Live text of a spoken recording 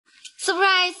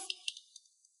surprise！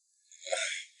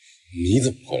 你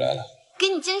怎么回来了？给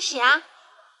你惊喜啊！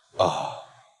啊！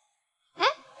哎，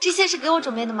这些是给我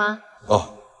准备的吗？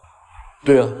哦，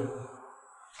对啊，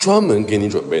专门给你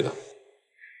准备的。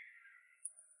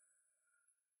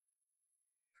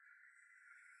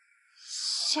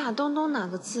夏东东哪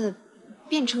个字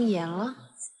变成盐了？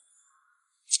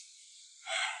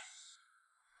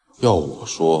要我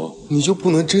说，你就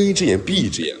不能睁一只眼闭一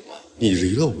只眼吗？你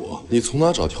离了我，你从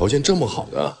哪找条件这么好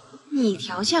的？你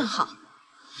条件好，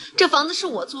这房子是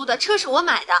我租的，车是我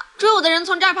买的，追我的人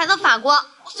从这儿排到法国，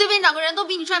随便找个人都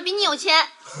比你帅，比你有钱。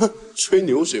哼，吹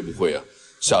牛谁不会啊？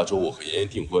下周我和妍妍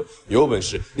订婚，有本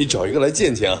事你找一个来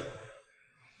见见啊！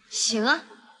行啊，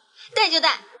带就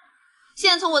带。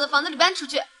现在从我的房子里搬出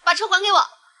去，把车还给我。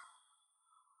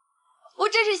我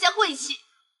真是些晦气。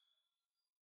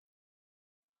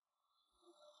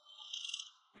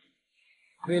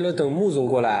为了等穆总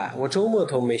过来，我周末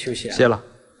头没休息啊。谢了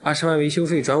，20万维修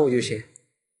费转我就行。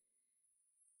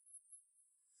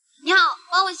你好，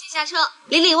帮我洗下车，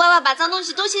里里外外把脏东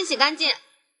西都先洗干净。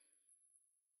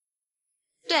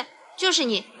对，就是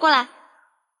你，过来。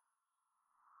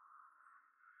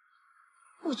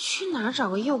我去哪儿找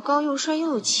个又高又帅又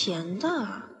有钱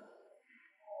的？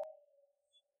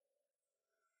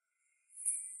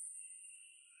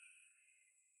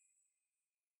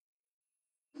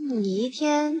你一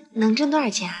天能挣多少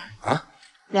钱啊？啊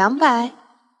200，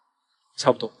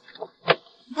差不多。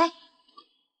哎，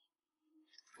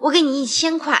我给你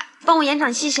1000块，帮我演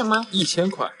场戏行吗1000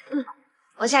块。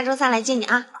我下周3来接你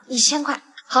啊，1000块，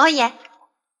好好演。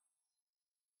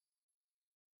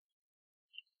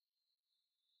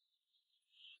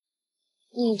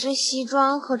你这西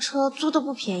装和车租的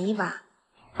不便宜吧？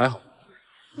还好。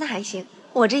那还行，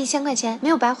我这1000块钱没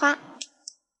有白花。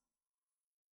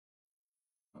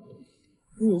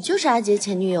你就是阿杰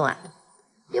前女友啊？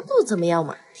也不怎么样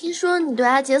嘛。听说你对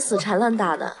阿杰死缠烂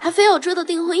打的，还非要追到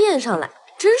订婚宴上来，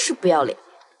真是不要脸。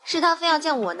是他非要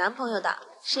见我男朋友的，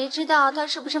谁知道他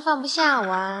是不是放不下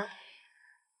我啊？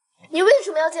你为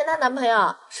什么要见他男朋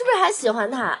友？是不是还喜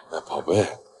欢他？哎，宝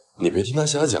贝，你别听他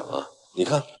瞎讲啊！你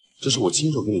看，这是我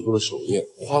亲手给你做的手链，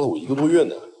花了我1个多月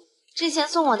呢。之前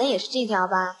送我的也是这条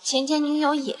吧？前女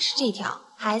友也是这条，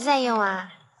还在用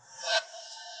啊？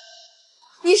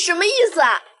你什么意思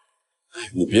啊？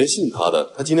你别信他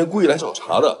的，他今天故意来找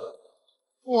茬的。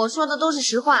我说的都是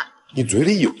实话。你嘴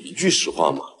里有一句实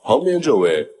话吗？旁边这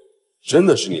位真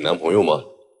的是你男朋友吗？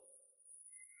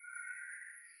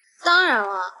当然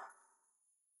了。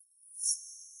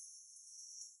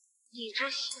你这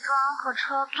西装和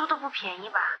车租的不便宜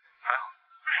吧？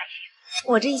还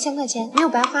行。我这1000块钱没有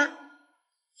白花。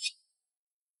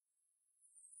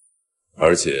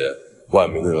而且外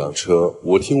面那辆车，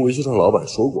我听维修厂老板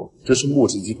说过，这是木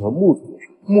氏集团穆总的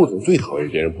车。穆总最讨厌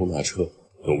别人碰他车，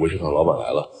等维修厂老板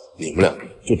来了，你们两个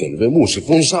就等着被穆氏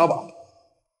封杀吧。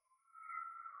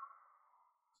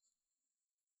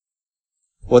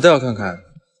我倒要看看，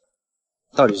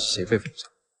到底是谁被封杀。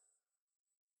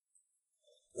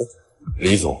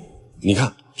李总，你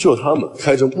看，就他们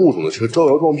开着穆总的车招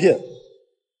摇撞骗。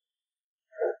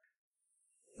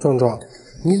壮壮，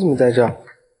你怎么在这？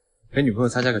陪女朋友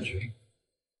参加个局。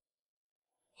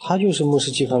他就是穆氏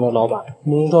集团的老板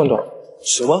慕容壮壮。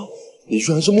什么？你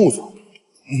居然是穆总？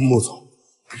穆总，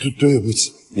对不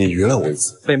起，你原谅我一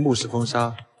次。被穆氏封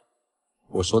杀，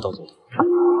我说到做到。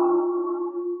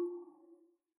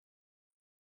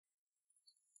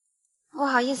不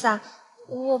好意思啊，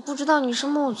我不知道你是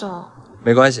穆总。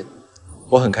没关系，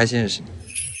我很开心认识你。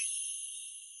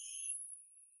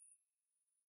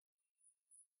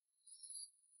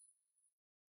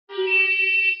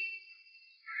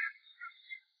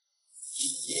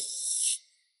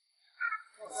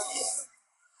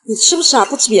你吃不吃啊？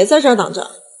不吃别在这儿挡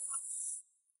着。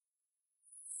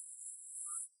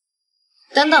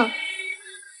等等，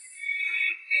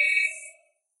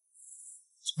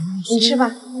你吃吧。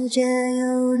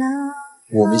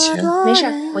我没钱。没事，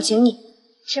我请你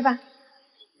吃吧。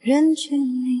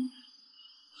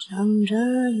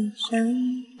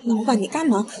老板，你干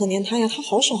嘛可怜他呀？他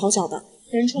好手好脚的。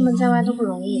人出门在外都不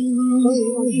容易，所以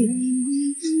要遇人。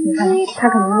你看，他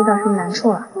可能遇到什么难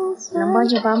处了，能帮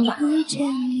就帮吧。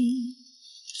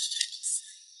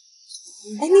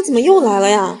哎，你怎么又来了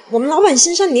呀？我们老板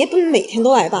心上，你也不能每天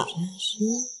都来吧？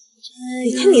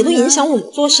你看你都影响我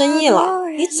们做生意了，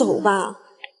你走吧。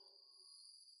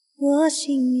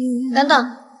等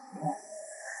等，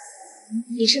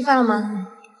你吃饭了吗？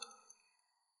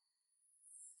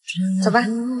走吧，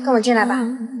跟我进来吧。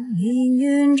命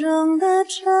运中的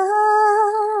晨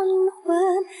昏，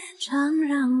常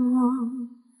让我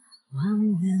往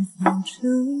远方出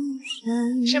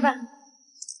神。吃吧。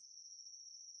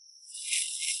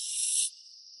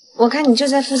我看你就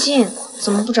在附近，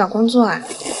怎么不找工作啊？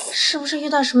是不是遇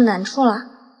到什么难处了？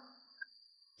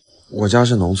我家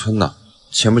是农村的，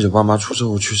前不久爸妈出车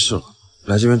祸去世了，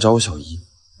来这边找我小姨，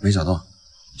没找到，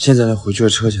现在连回去的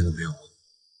车钱都没有。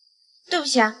对不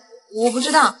起啊，我不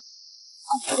知道。哦，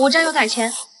我这儿有点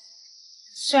钱，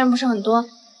虽然不是很多，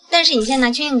但是你先拿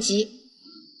去应急。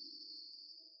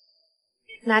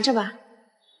拿着吧。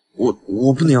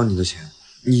我不能要你的钱，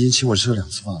你已经请我吃了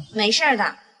2次饭了。没事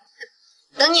的，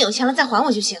等你有钱了再还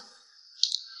我就行。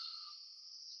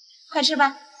快吃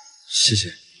吧。谢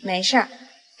谢。没事儿，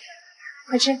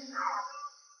快吃。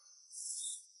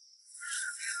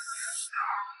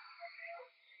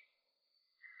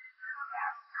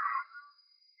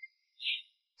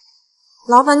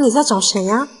老板，你在找谁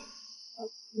呀？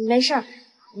没事儿，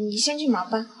你先去忙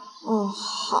吧。哦，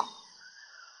好。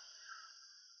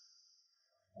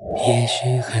也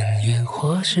许很远，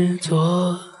或是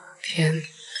昨天，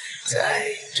在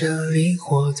这里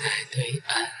或在对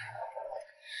岸，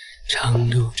长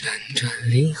路辗转，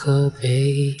离合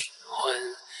悲欢。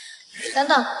等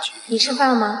等，你吃饭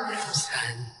了吗？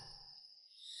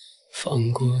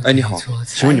哎，你好，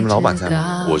请问你们老板在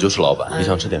吗？我就是老板，你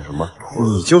想吃点什么？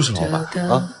你就是老板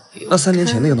啊？那3年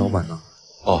前那个老板呢？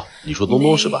哦，你说东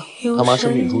东是吧？他妈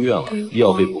生病住院了，医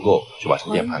药费不够，就把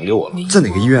钱点盘给我了。在哪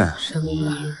个医院？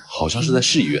好像是在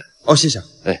市医院。哦，谢谢。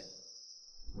哎，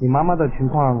你妈妈的情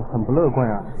况很不乐观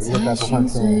啊，如果再不换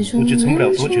肾，估计撑不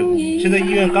了多久。现在医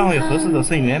院刚好有合适的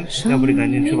肾源，要不你赶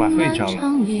紧去把费交了，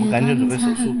我们赶紧准备手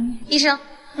术。医生，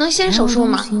能先手术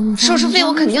吗？手术费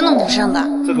我肯定能补上的。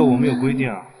这个我们有规定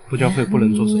啊，不交费不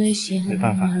能做手术，没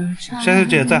办法。夏小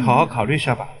姐再好好考虑一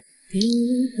下吧。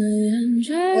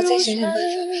我再想想办法。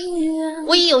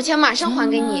我一有钱马上还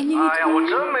给你。哎呀，我真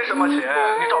没什么钱，你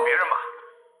找别人吧。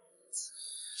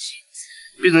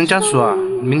病人家属啊，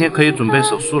明天可以准备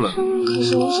手术了。可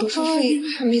是我手术费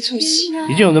还没凑齐。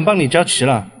已经有人帮你交齐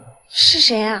了。是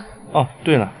谁啊？哦，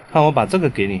对了，看我把这个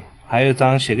给你，还有一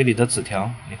张写给你的纸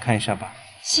条，你看一下吧。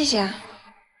谢谢啊。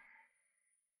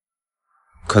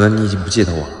可能你已经不记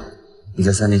得我了，你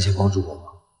在3年前帮助我吗？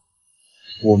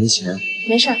我没钱。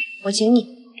没事，我请你。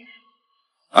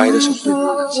阿姨的手术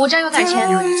我这儿有点钱，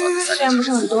虽然不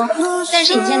是很多，但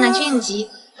是你先拿去应急，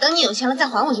等你有钱了再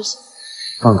还我就行。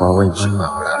饭馆我已经帮你买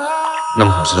回来了，那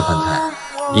么好吃的饭菜，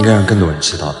应该让更多人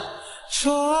吃到的。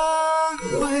传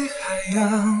回海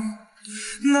洋，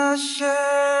那些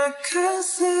看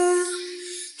似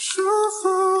束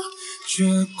缚，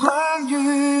却关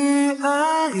于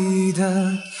爱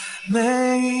的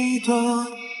每一朵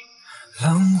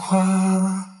浪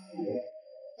花。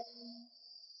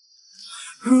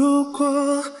如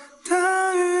果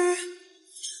大雨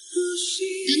不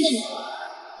息，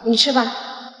你吃吧。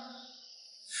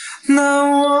那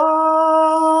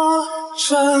我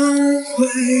传回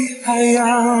海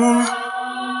洋，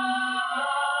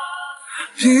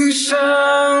披上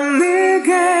你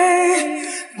给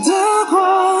的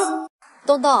光。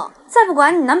东东，再不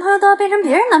管你男朋友都要变成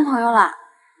别人男朋友了。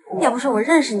要不是我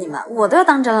认识你们，我都要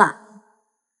当真了。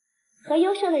和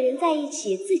优秀的人在一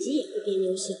起，自己也会变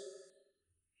优秀。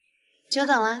久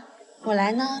等了，我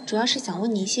来呢，主要是想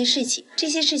问你一些事情，这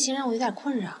些事情让我有点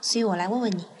困扰，所以我来问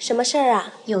问你。什么事儿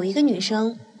啊？有一个女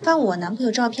生发我男朋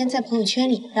友照片在朋友圈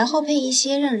里，然后配一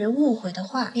些让人误会的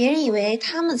话，别人以为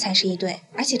他们才是一对，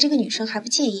而且这个女生还不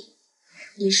介意。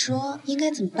你说应该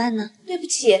怎么办呢？对不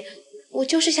起，我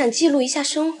就是想记录一下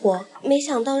生活，没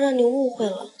想到让你误会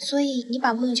了。所以你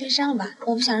把朋友圈删了吧，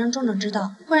我不想让壮壮知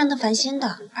道，会让他烦心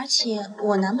的。而且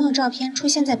我男朋友照片出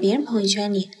现在别人朋友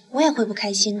圈里，我也会不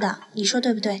开心的。你说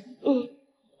对不对？嗯，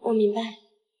我明白。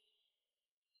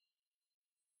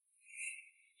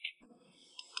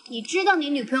你知道你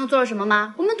女朋友做了什么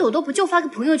吗？我们朵朵不就发个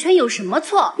朋友圈有什么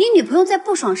错？你女朋友在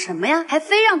不爽什么呀？还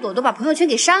非让朵朵把朋友圈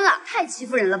给删了，太欺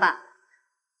负人了吧！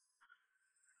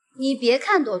你别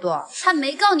看朵朵，她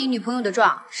没告你女朋友的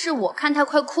状，是我看她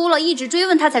快哭了，一直追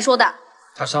问她才说的。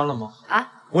他删了吗？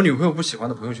啊？我女朋友不喜欢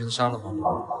的朋友圈删了吗？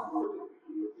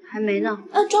还没呢。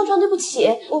壮壮，对不起，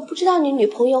我不知道你女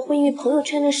朋友会因为朋友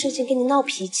圈的事情跟你闹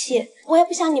脾气，我也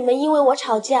不想你们因为我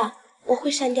吵架，我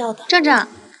会删掉的。壮壮，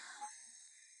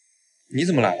你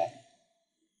怎么来了？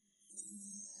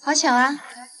好巧啊，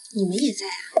你们也在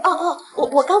啊？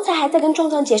我刚才还在跟壮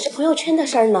壮解释朋友圈的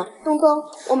事儿呢。东东，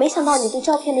我没想到你对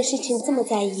照片的事情这么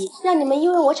在意，让你们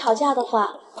因为我吵架的话，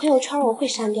朋友圈我会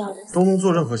删掉的。东东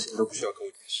做任何事情都不需要跟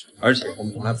我解释，而且我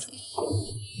们从来不吵。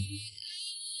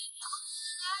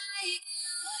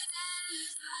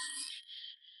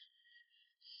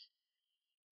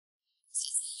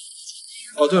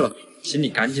哦，对了，请你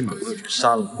赶紧把朋友圈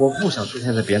删了，我不想出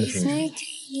现在别人的群里。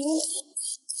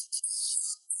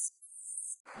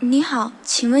你好，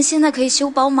请问现在可以修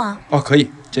包吗？哦，可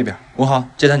以，这边。文豪，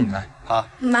这单你来。好，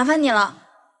麻烦你了。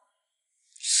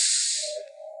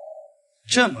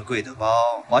这么贵的包，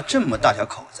划这么大条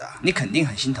口子，你肯定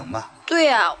很心疼吧？对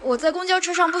呀，我在公交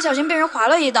车上不小心被人划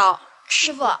了一刀。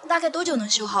师傅，大概多久能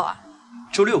修好啊？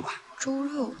周六吧。周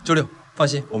六。周六，放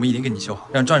心，我们一定给你修好，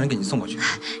让专人给你送过去。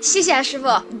谢谢啊，师傅，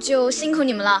就辛苦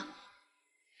你们了。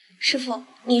师傅，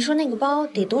你说那个包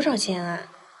得多少钱啊？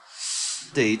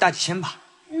得大几千吧。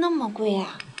那么贵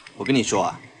啊！我跟你说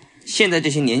啊，现在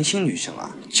这些年轻女生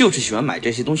啊，就是喜欢买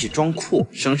这些东西装酷，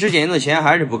省吃俭用的钱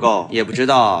还是不够，也不知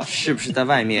道是不是在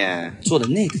外面做的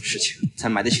那种事情，才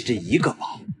买得起这一个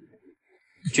包。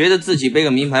觉得自己背个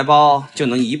名牌包就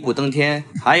能一步登天，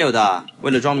还有的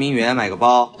为了装名媛买个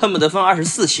包，恨不得分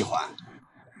24期还。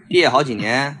毕业好几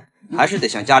年，还是得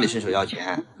向家里伸手要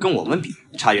钱，跟我们比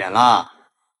差远了。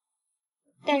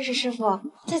但是师傅，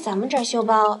在咱们这儿修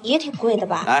包也挺贵的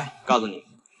吧？来，告诉你，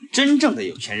真正的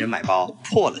有钱人买包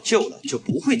破了旧了就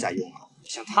不会再用了，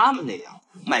像他们那样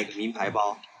卖个名牌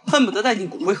包，恨不得带进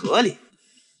骨灰盒里。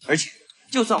而且，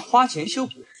就算花钱修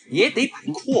补，也得摆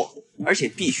阔，而且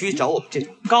必须找我们这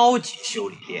种高级修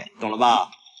理店，懂了吧？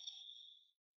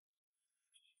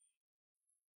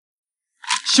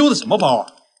修的什么包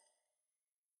啊？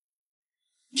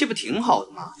这不挺好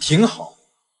的吗？挺好。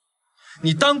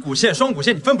你单股线、双股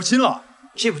线你分不清了，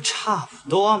这不差不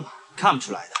多吗？看不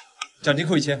出来的。奖金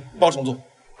扣1000，包重做。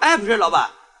哎，不是老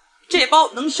板，这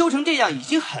包能修成这样已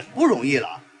经很不容易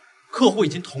了。客户已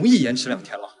经同意延迟2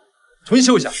天了，重新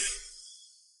修一下。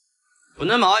不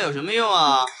能毛有什么用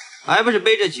啊？还不是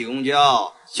背着挤公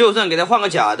交，就算给他换个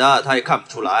假的，他也看不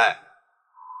出来。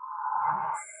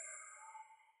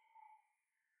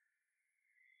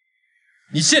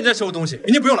你现在收东西，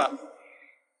明天不用来。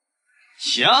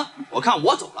行，我看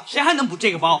我走了，谁还能补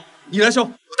这个包？你来收，我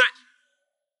带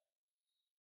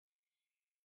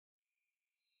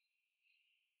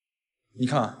你。你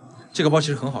看啊，这个包其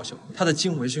实很好修，它的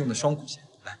经纬是用的双股线。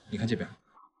来，你看这边。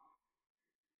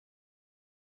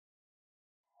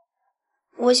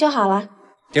我修好了。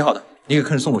挺好的，你给客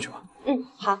人送过去吧。嗯，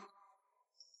好。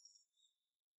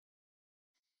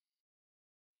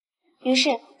女士，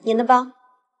您的包。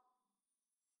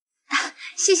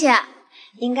谢谢。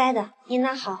应该的，您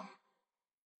拿好。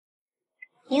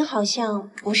您好像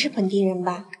不是本地人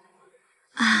吧？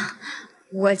啊，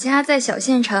我家在小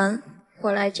县城，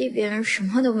我来这边什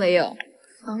么都没有，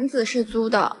房子是租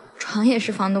的，床也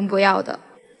是房东不要的，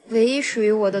唯一属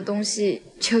于我的东西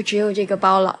就只有这个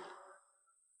包了。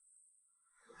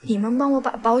你们帮我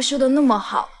把包修得那么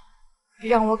好，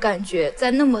让我感觉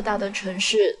在那么大的城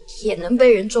市也能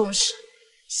被人重视，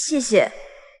谢谢。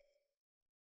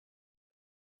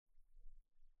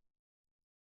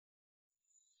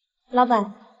老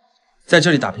板，在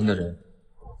这里打拼的人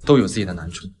都有自己的难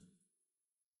处，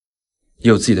也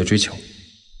有自己的追求。